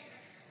God.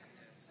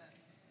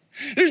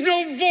 There's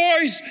no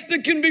voice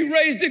that can be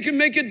raised that can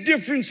make a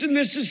difference in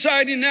this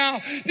society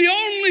now. The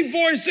only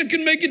voice that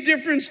can make a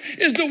difference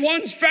is the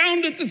ones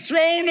found at the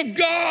throne of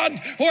God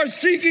who are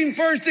seeking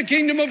first the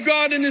kingdom of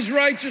God and his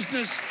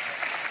righteousness.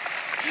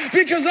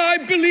 Because I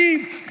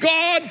believe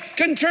God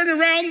can turn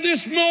around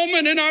this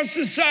moment in our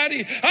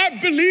society. I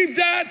believe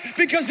that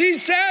because he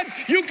said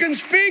you can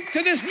speak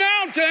to this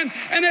mountain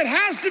and it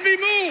has to be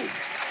moved.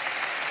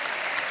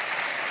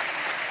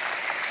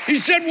 He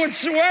said,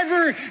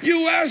 whatsoever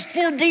you ask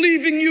for,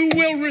 believing you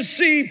will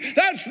receive.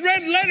 That's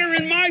red letter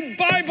in my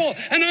Bible,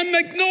 and I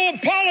make no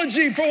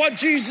apology for what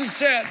Jesus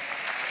said.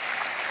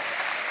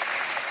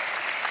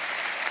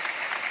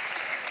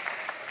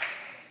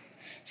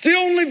 It's the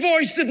only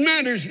voice that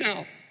matters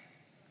now.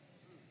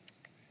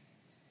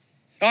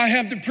 I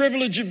have the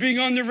privilege of being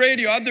on the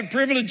radio. I have the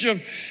privilege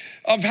of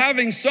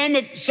having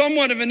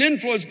somewhat of an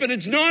influence, but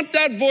it's not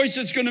that voice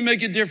that's going to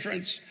make a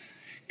difference.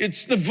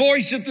 It's the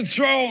voice at the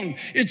throne.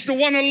 It's the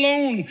one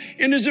alone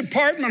in his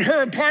apartment,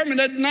 her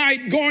apartment at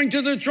night, going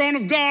to the throne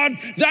of God.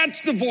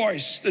 That's the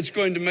voice that's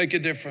going to make a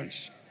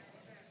difference.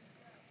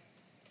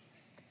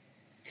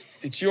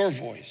 It's your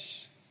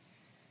voice.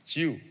 It's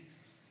you.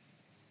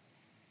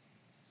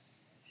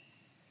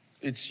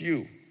 It's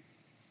you.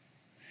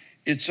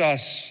 It's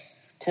us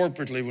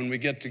corporately when we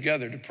get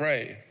together to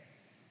pray.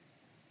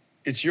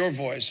 It's your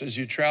voice as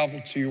you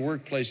travel to your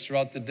workplace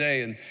throughout the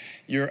day and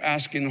you're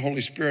asking the Holy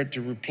Spirit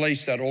to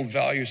replace that old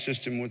value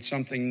system with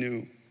something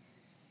new.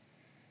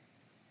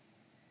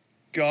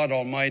 God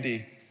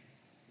Almighty,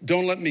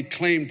 don't let me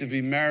claim to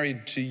be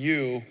married to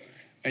you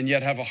and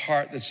yet have a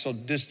heart that's so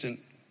distant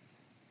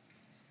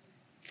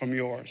from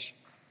yours.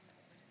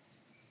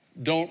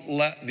 Don't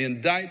let the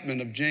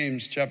indictment of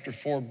James chapter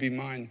 4 be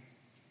mine.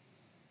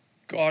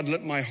 God,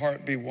 let my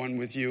heart be one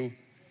with you,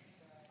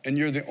 and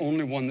you're the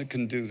only one that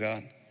can do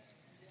that.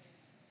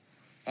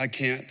 I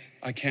can't,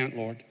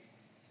 Lord.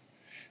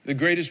 The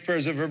greatest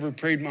prayers I've ever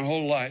prayed my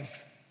whole life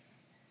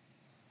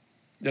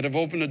that have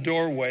opened a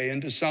doorway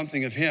into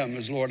something of him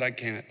is, Lord, I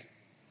can't,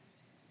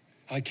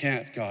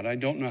 God. I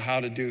don't know how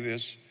to do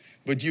this,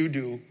 but you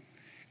do,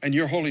 and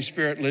your Holy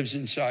Spirit lives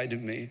inside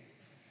of me.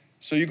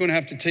 So you're going to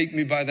have to take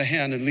me by the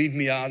hand and lead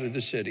me out of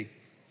the city.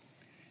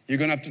 You're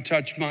going to have to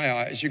touch my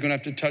eyes. You're going to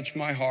have to touch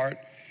my heart.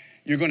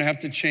 You're going to have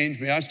to change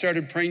me. I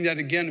started praying that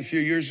again a few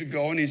years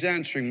ago, and he's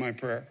answering my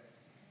prayer.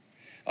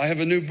 I have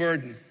a new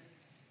burden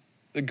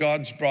that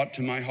God's brought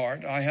to my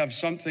heart. I have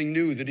something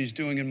new that he's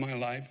doing in my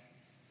life.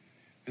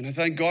 And I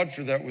thank God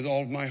for that with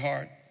all of my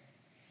heart.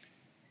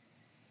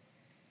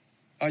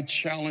 I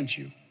challenge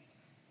you.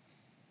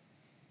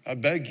 I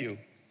beg you,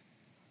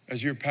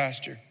 as your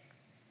pastor,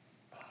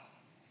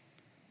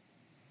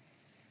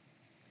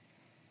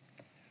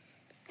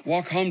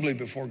 walk humbly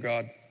before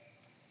God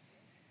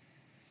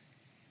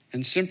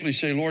and simply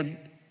say, Lord,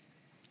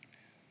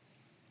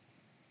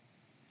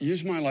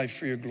 use my life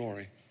for your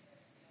glory.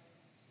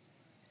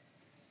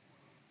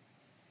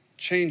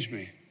 Change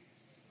me.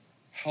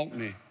 Help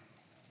me.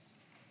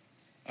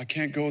 I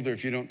can't go there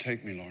if you don't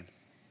take me, Lord.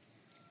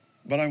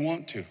 But I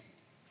want to.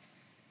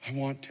 I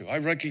want to. I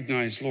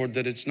recognize, Lord,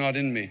 that it's not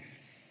in me.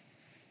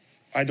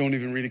 I don't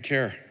even really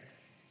care.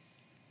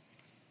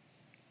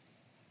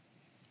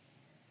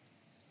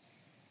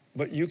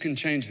 But you can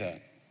change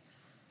that.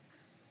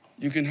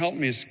 You can help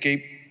me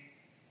escape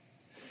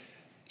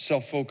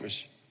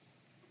self-focus.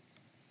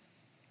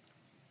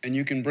 And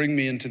you can bring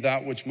me into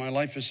that which my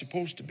life is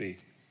supposed to be.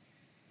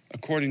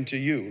 According to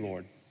you,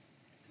 Lord,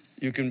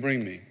 you can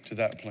bring me to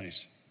that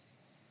place.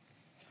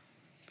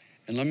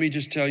 And let me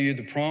just tell you,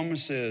 the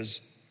promise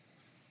is,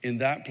 in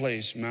that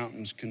place,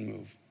 mountains can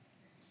move.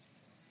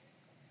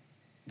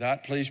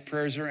 That place,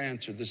 prayers are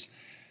answered.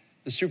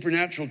 The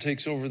supernatural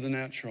takes over the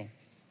natural.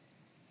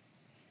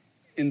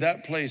 In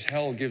that place,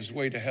 hell gives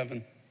way to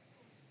heaven.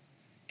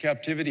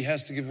 Captivity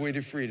has to give way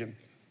to freedom.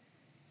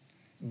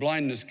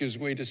 Blindness gives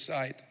way to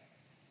sight.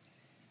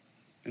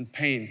 And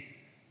pain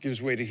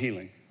gives way to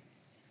healing.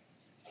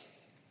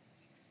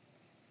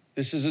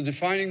 This is a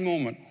defining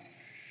moment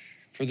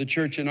for the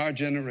church in our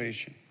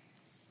generation.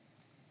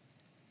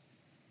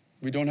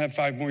 We don't have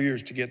 5 more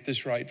years to get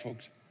this right,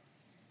 folks.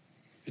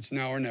 It's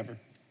now or never.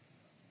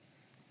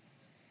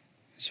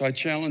 So I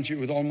challenge you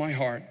with all my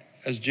heart,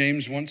 as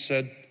James once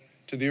said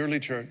to the early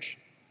church,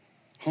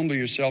 humble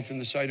yourself in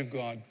the sight of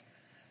God,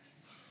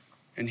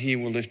 and he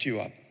will lift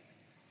you up.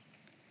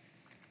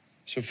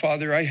 So,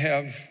 Father, I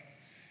have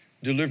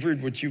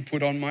delivered what you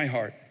put on my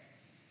heart.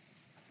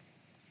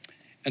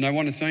 And I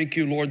want to thank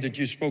you, Lord, that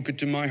you spoke it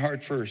to my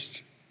heart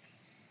first.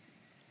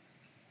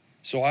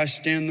 So I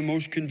stand the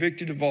most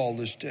convicted of all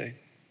this day.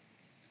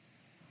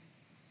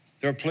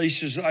 There are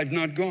places I've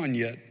not gone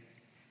yet,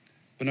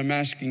 but I'm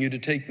asking you to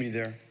take me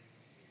there.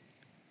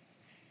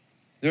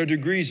 There are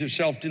degrees of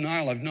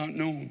self-denial I've not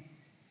known,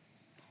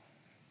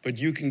 but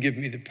you can give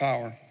me the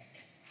power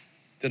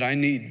that I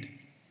need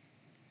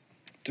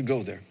to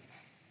go there.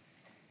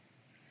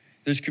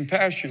 There's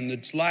compassion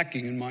that's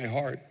lacking in my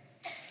heart,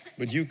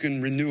 but you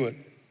can renew it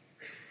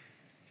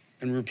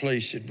and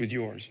replace it with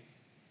yours.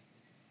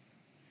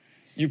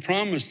 You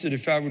promised that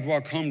if I would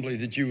walk humbly,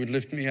 that you would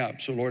lift me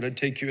up. So, Lord, I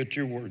take you at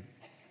your word.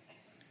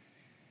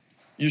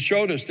 You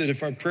showed us that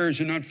if our prayers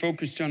are not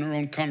focused on our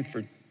own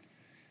comfort,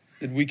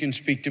 that we can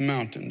speak to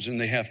mountains and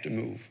they have to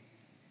move.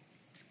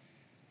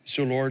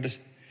 So, Lord,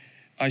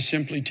 I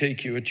simply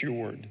take you at your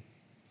word.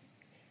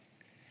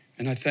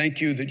 And I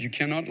thank you that you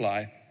cannot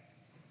lie.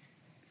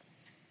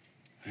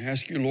 I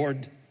ask you,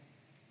 Lord,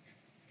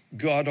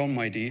 God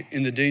Almighty,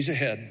 in the days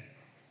ahead,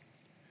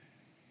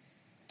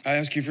 I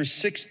ask you for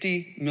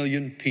 60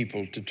 million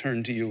people to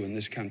turn to you in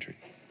this country.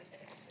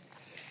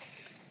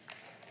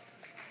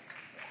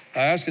 I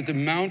ask that the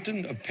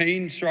mountain of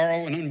pain,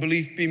 sorrow, and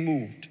unbelief be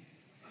moved.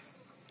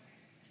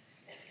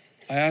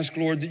 I ask,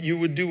 Lord, that you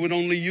would do what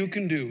only you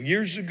can do.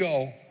 Years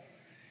ago,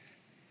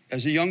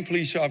 as a young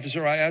police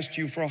officer, I asked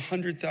you for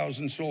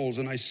 100,000 souls,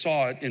 and I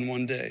saw it in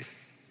one day.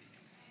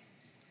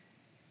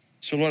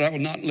 So, Lord, I will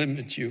not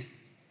limit you.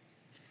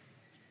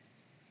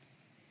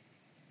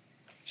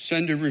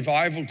 Send a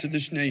revival to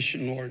this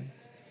nation, Lord,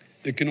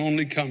 that can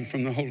only come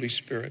from the Holy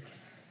Spirit.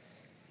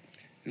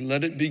 And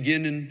let it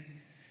begin in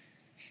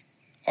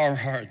our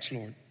hearts,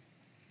 Lord,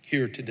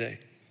 here today.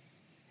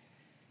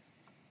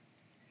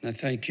 And I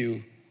thank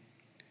you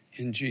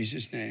in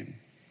Jesus' name.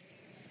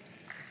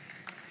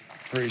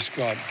 Praise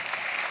God.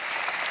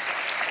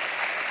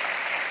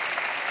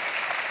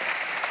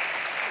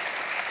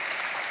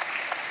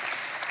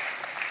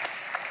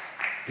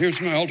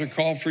 Here's my altar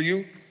call for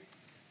you.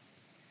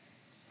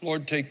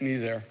 Lord, take me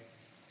there.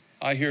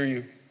 I hear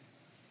you.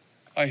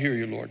 I hear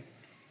you, Lord.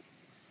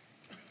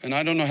 And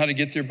I don't know how to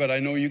get there, but I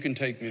know you can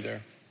take me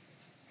there.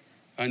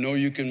 I know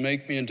you can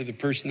make me into the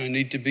person I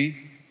need to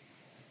be.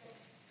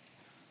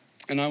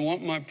 And I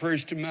want my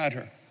prayers to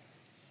matter.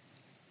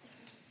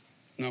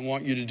 And I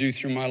want you to do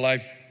through my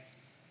life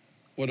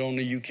what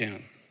only you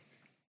can.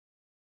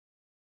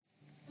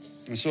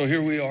 And so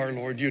here we are,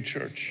 Lord, your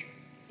church,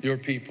 your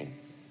people.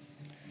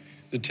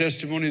 The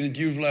testimony that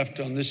you've left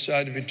on this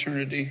side of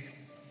eternity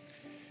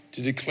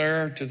to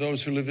declare to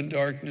those who live in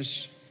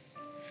darkness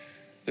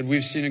that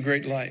we've seen a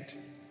great light.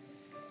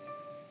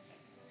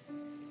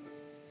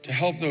 To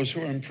help those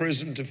who are in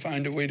prison to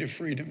find a way to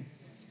freedom.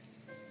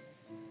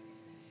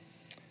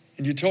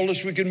 And you told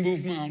us we can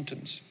move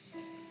mountains.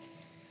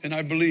 And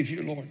I believe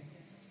you, Lord.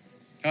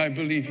 I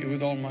believe you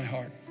with all my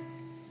heart.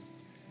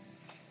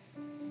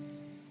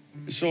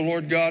 So,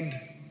 Lord God,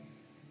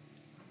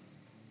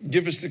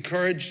 give us the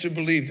courage to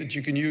believe that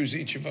you can use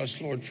each of us,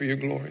 Lord, for your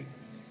glory.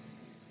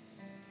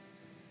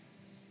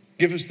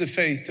 Give us the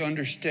faith to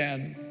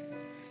understand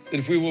that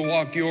if we will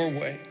walk your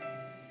way,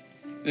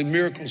 that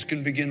miracles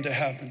can begin to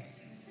happen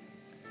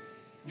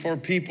for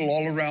people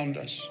all around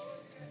us.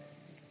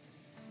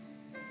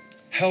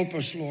 Help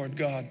us, Lord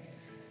God,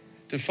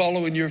 to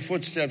follow in your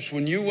footsteps.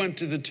 When you went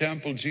to the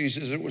temple,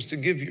 Jesus, it was to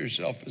give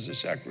yourself as a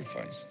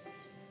sacrifice.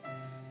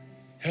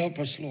 Help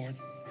us, Lord.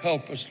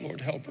 Help us,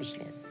 Lord. Help us,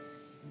 Lord.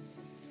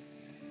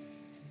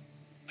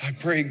 I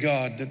pray,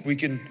 God, that we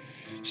can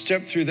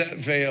step through that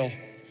veil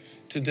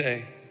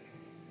today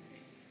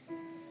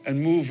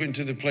and move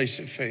into the place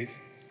of faith,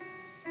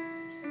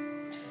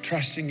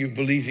 trusting you,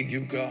 believing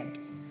you, God,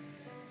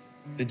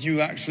 that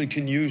you actually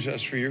can use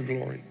us for your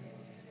glory.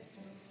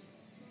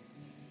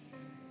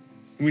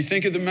 We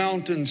think of the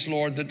mountains,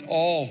 Lord, that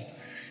all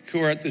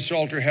who are at this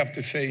altar have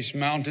to face.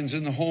 Mountains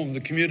in the home,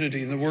 the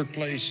community, in the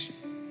workplace.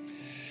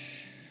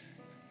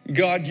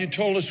 God, you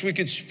told us we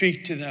could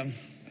speak to them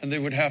and they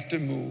would have to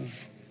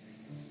move.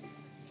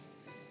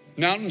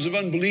 Mountains of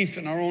unbelief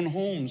in our own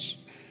homes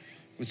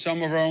with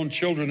some of our own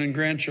children and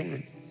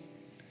grandchildren.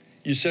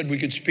 You said we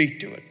could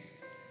speak to it.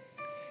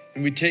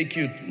 And we take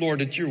you,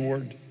 Lord, at your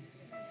word.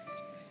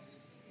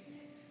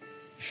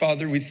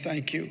 Father, we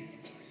thank you.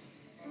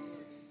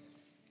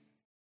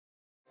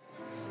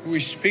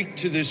 We speak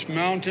to this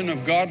mountain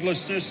of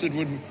godlessness that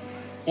would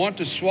want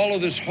to swallow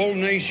this whole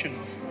nation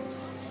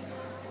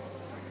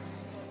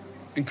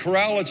and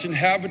corral its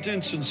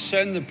inhabitants and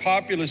send the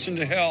populace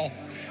into hell.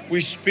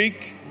 We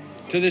speak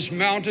to this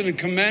mountain and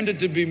command it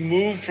to be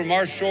moved from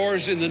our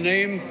shores in the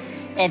name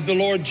of the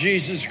Lord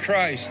Jesus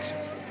Christ.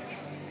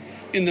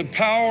 In the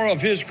power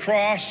of his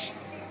cross,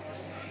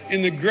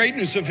 in the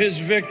greatness of his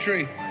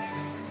victory,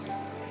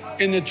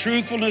 in the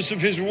truthfulness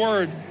of his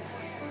word,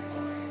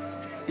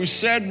 who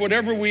said,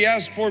 whatever we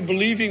ask for,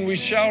 believing we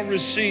shall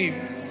receive.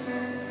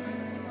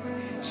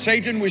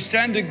 Satan, we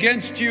stand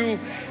against you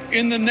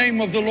in the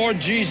name of the Lord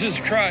Jesus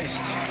Christ.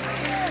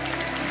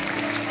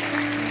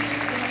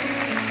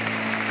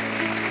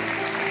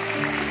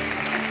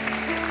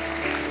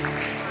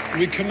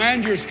 We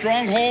command your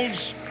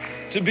strongholds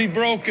to be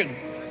broken.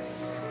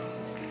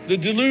 The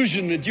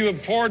delusion that you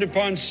have poured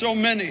upon so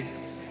many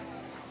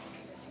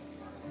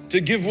to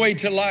give way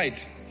to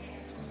light.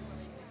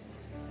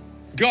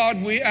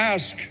 God, we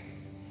ask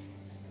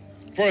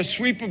for a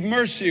sweep of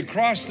mercy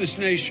across this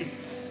nation,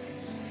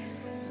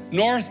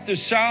 north to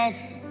south,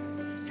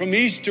 from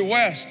east to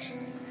west.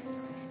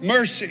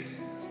 Mercy,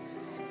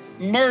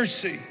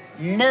 mercy,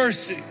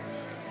 mercy.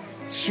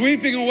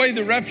 Sweeping away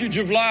the refuge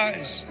of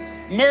lies.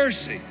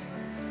 Mercy,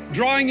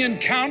 drawing in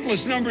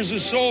countless numbers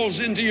of souls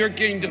into your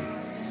kingdom.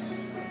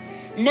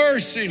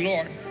 Mercy,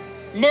 Lord,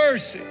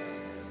 mercy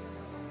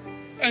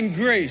and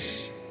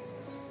grace.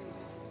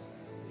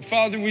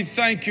 Father, we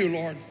thank you,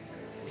 Lord,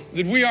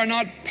 that we are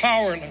not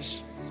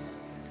powerless.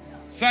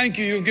 Thank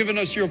you, you've given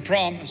us your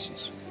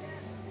promises.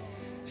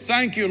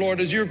 Thank you, Lord,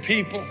 as your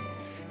people.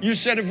 You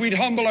said if we'd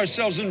humble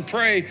ourselves and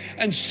pray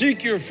and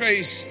seek your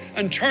face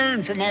and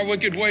turn from our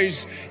wicked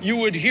ways, you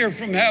would hear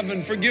from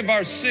heaven, forgive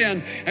our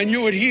sin, and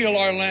you would heal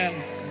our land.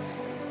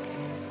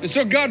 And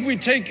so, God, we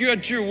take you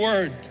at your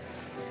word.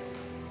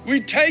 We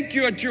take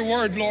you at your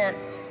word, Lord.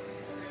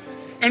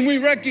 And we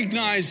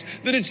recognize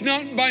that it's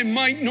not by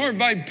might nor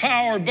by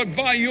power, but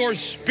by your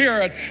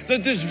Spirit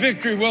that this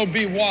victory will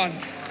be won.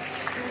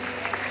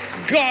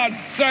 God,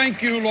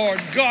 thank you, Lord.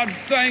 God,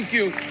 thank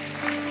you.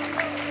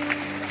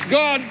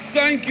 God,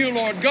 thank you,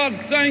 Lord. God,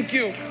 thank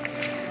you.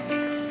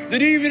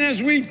 That even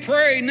as we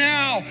pray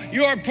now,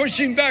 you are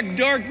pushing back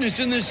darkness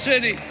in this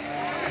city.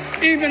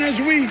 Even as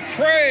we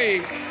pray,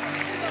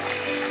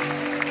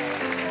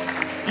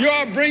 you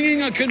are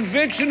bringing a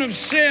conviction of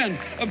sin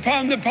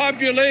upon the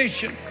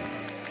population.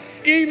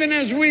 Even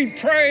as we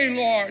pray,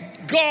 Lord,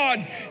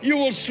 God, you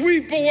will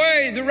sweep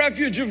away the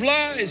refuge of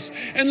lies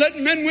and let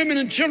men, women,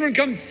 and children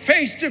come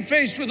face to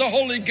face with the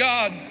holy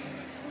God.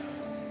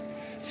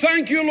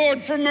 Thank you,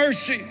 Lord, for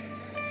mercy.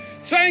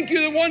 Thank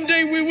you that one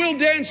day we will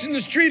dance in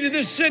the street of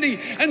this city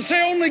and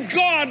say, only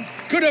God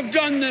could have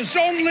done this.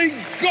 Only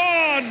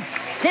God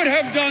could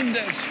have done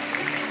this.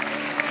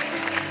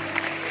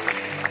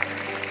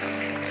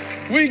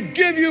 We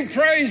give you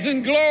praise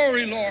and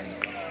glory, Lord.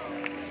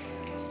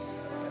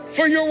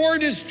 For your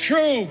word is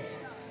true.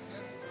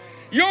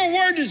 Your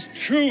word is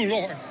true,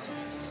 Lord.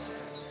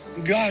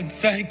 God,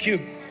 thank you.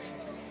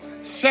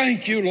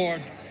 Thank you,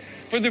 Lord,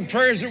 for the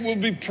prayers that will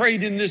be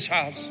prayed in this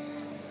house.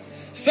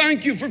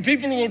 Thank you for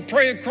people who will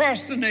pray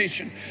across the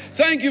nation.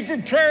 Thank you for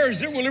prayers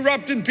that will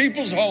erupt in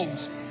people's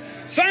homes.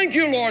 Thank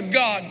you, Lord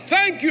God.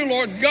 Thank you,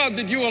 Lord God,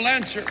 that you will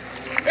answer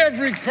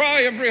every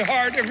cry, every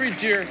heart, every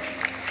tear.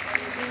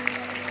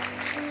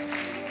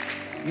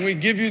 And we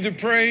give you the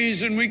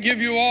praise and we give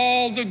you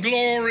all the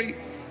glory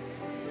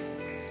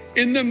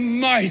in the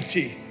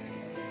mighty,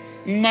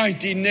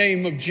 mighty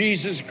name of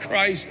Jesus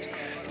Christ,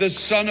 the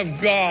Son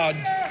of God.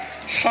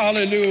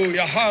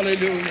 Hallelujah,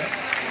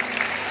 hallelujah.